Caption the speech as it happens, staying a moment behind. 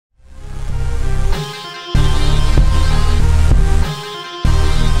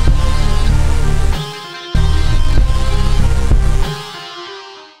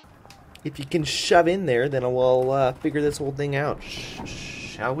if you can shove in there, then we'll figure this whole thing out.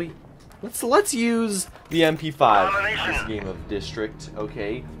 Shall we? Let's use the MP5 this game of District,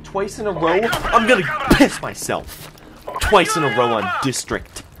 okay? Twice in a row, I'm gonna piss myself. Twice in a row on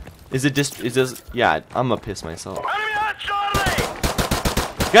District. Is this? Yeah, I'm gonna piss myself.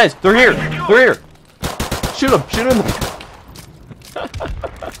 Guys, they're here. They're here. Shoot them. Shoot them.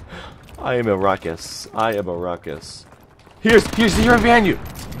 I am a ruckus. I am a ruckus. Here's behind you.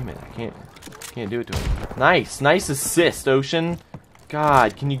 Damn it, I can't do it to him. Nice assist, Ocean.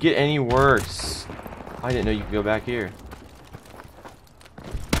 God, can you get any worse? I didn't know you could go back here.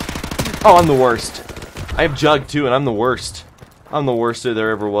 Oh, I'm the worst. I have Jug too, and I'm the worst. I'm the worst that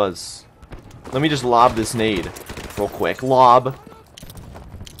there ever was. Let me just lob this nade real quick. Lob.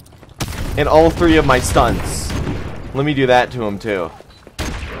 And all 3 of my stunts. Let me do that to him too.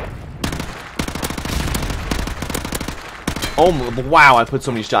 Oh wow, I put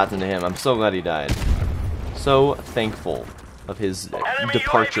so many shots into him. I'm so glad he died. So thankful of his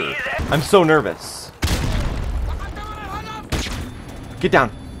departure. I'm so nervous. Get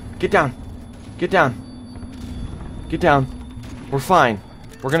down. Get down. Get down. Get down. We're fine.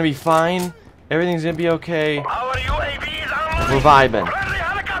 We're gonna be fine. Everything's gonna be okay. We're vibing.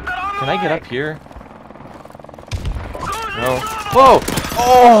 Can I get up here? No. Whoa!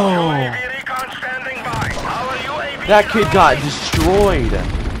 Oh! That kid got destroyed.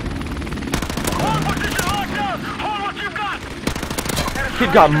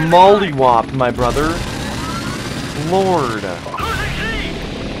 Kid got mollywopped, my brother. Lord.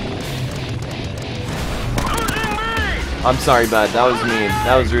 I'm sorry, bud. That was mean.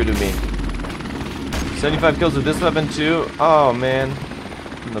 That was rude of me. 75 kills with this weapon too. Oh man,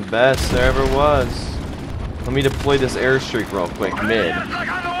 I'm the best there ever was. Let me deploy this airstreak real quick. Mid.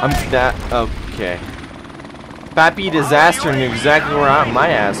 Okay. Pappy Disaster knew exactly where my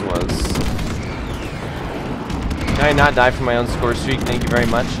ass was. Can I not die from my own score streak? Thank you very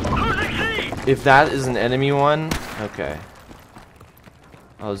much. If that is an enemy one, okay.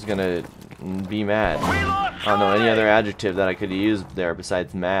 I was gonna be mad. I don't know any other adjective that I could use there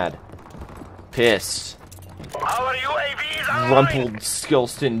besides mad. Pissed. Rumpled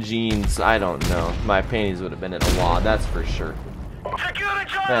Skilston jeans. I don't know. My panties would have been in a wad, that's for sure.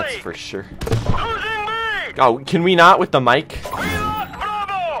 That's for sure. Oh, can we not with the mic?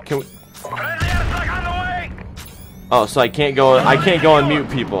 Can we? Oh, so I can't go and mute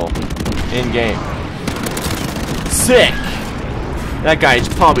people in game. Sick. That guy's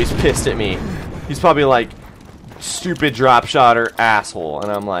probably pissed at me. He's probably like, stupid drop shotter asshole,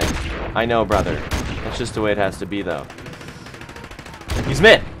 and I'm like, I know, brother. That's just the way it has to be, though. He's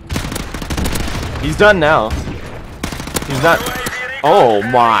mid. He's done now. He's not. Oh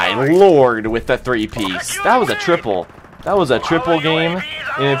my lord, with the 3-piece. That was a triple. That was a triple game.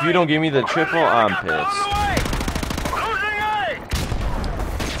 And if you don't give me the triple, I'm pissed.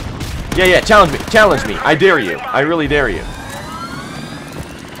 Yeah, challenge me. Challenge me. I dare you. I really dare you.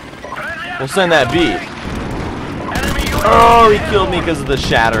 We'll send that B. Oh, he killed me because of the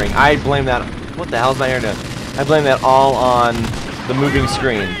shattering. I blame that. What the hell's my hair doing? I blame that all on the moving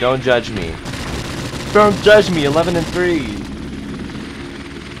screen. Don't judge me. Don't judge me. 11 and 3.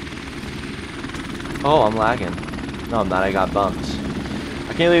 Oh, I'm lagging. No, I'm not. I got bumped.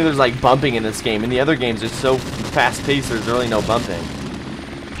 I can't believe there's like bumping in this game. In the other games, it's so fast-paced. There's really no bumping.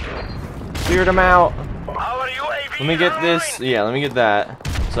 Cleared him out. Let me get this. Yeah, let me get that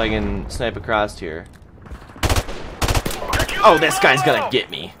so I can snipe across here. Oh, this guy's gonna get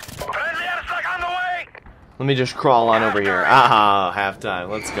me. Let me just crawl on over here. Ah, halftime.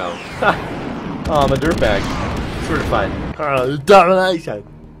 Let's go. Oh, I'm a dirtbag. Certified. Domination.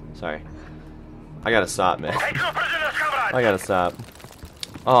 Sorry. I gotta stop, man. I gotta stop.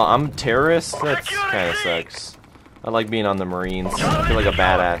 Oh, I'm a terrorist? That kinda sucks. I like being on the Marines. I feel like a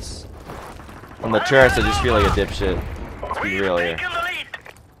badass. On the terrorist, I just feel like a dipshit. Let's be real here.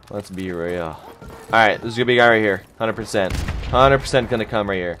 Let's be real. Alright, there's gonna be a guy right here. 100%. 100% gonna come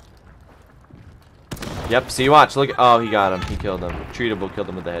right here. Yep, see, watch. Look. Oh, he got him. He killed him. Treatable killed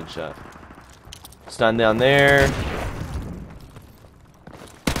him with a headshot. Stun down there.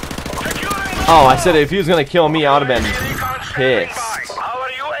 Oh, I said if he was gonna kill me, I would have been pissed.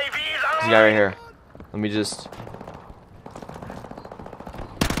 There's a guy right here. Let me just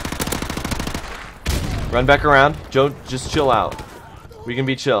run back around. Joe, just chill out. We can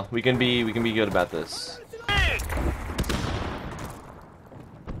be chill. We can be good about this.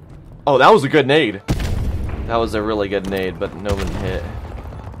 Oh, that was a good nade. That was a really good nade, but no one hit.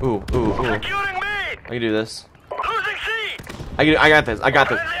 Ooh, ooh, ooh. I can do this. I got this. I got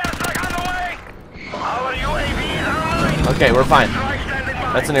this. Okay, we're fine.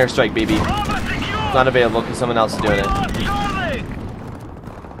 That's an airstrike, baby. It's not available because someone else is doing it.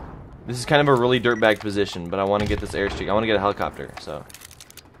 This is kind of a really dirtbag position, but I want to get this airstrike. I want to get a helicopter, so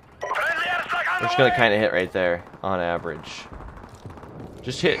we're just gonna kind of hit right there on average.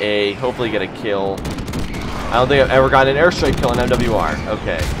 Just hit A, hopefully get a kill. I don't think I've ever gotten an airstrike kill in MWR.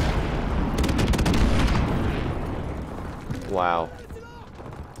 Okay. Wow.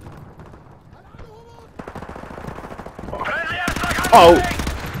 Oh!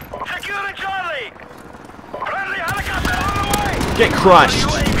 Get crushed!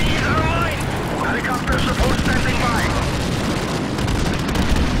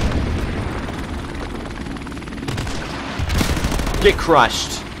 Get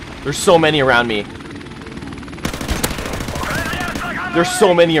crushed. There's so many around me. There's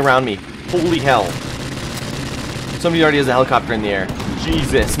so many around me. Holy hell. Somebody already has a helicopter in the air.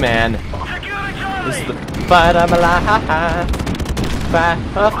 Jesus, man. This is the fight of my life. Fight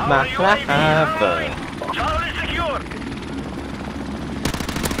of my life.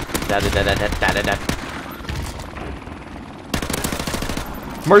 Da-da-da-da-da-da-da.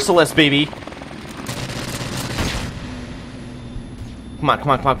 Merciless, baby. Come on,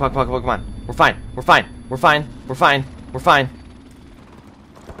 come on, come on, come on, come on, come on. We're fine, we're fine, we're fine, we're fine, we're fine.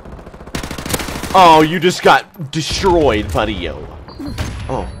 Oh, you just got destroyed, buddy, yo.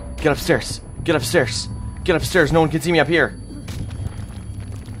 Oh, get upstairs, get upstairs, get upstairs. No one can see me up here.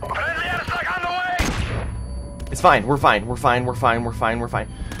 It's fine, we're fine, we're fine, we're fine, we're fine, we're fine.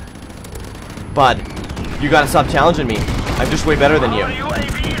 Bud, you gotta stop challenging me. I'm just way better than you.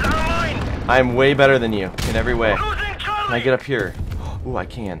 I'm way better than you in every way. Can I get up here? Ooh, I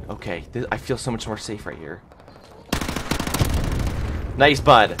can. Okay, I feel so much more safe right here. Nice,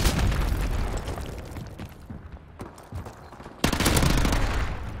 bud.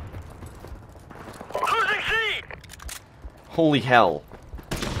 Holy hell.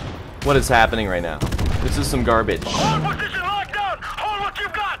 What is happening right now? This is some garbage. Hold position, lockdown! Hold what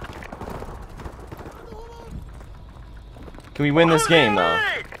you've got! Can we win this game, though?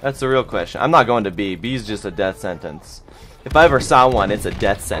 That's the real question. I'm not going to B. B's just a death sentence. If I ever saw one, it's a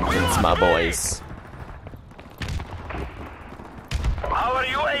death sentence, my boys. Our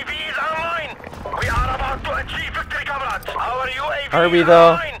UAV is online! We are about to achieve victory, comrades! Our UAV Are we, is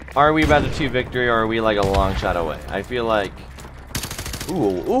though? online! Are we about to achieve victory, or are we like a long shot away? I feel like...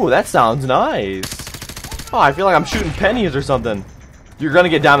 Ooh, that sounds nice. Oh, I feel like I'm shooting pennies or something. You're gonna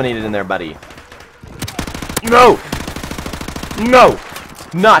get dominated in there, buddy. No! No!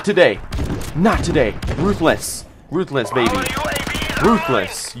 Not today. Not today. Ruthless. Ruthless, baby.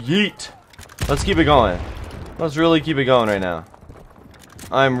 Ruthless. Yeet. Let's keep it going. Let's really keep it going right now.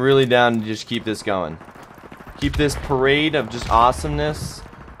 I'm really down to just keep this going. Keep this parade of just awesomeness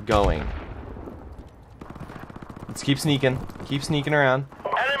going. Let's keep sneaking. Keep sneaking around.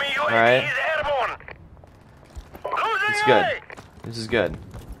 Enemy UAV Alright. is airborne! Losing It's good. A! This is good.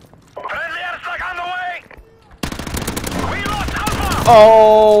 Friendly airstrike on the way! We lost Alpha!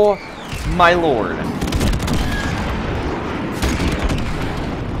 Oh, my lord.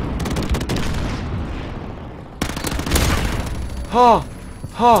 Oh,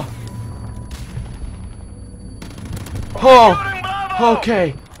 oh. Oh,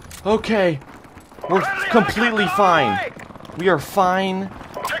 okay, okay. We're completely fine. We are fine.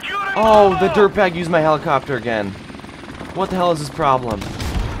 Oh, the dirtbag used my helicopter again. What the hell is his problem?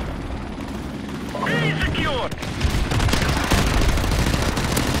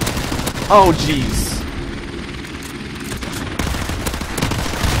 Oh, jeez.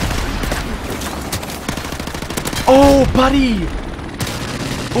 Oh, buddy!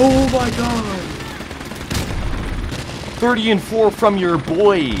 Oh my god! 30 and 4 from your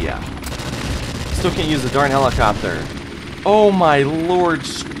boy! Still can't use the darn helicopter. Oh my lord,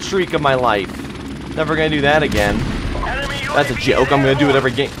 streak of my life. Never gonna do that again. That's a joke, I'm gonna do it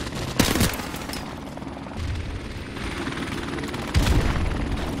every game.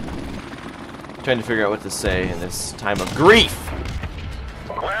 Trying to figure out what to say in this time of grief.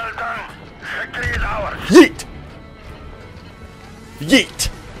 Well done. Victory is ours. Yeet! Yeet!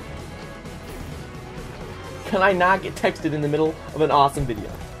 Can I not get texted in the middle of an awesome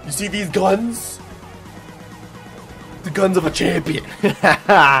video? You see these guns? The guns of a champion.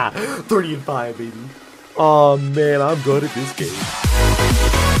 30 and 5, baby. Oh man, I'm good at this game.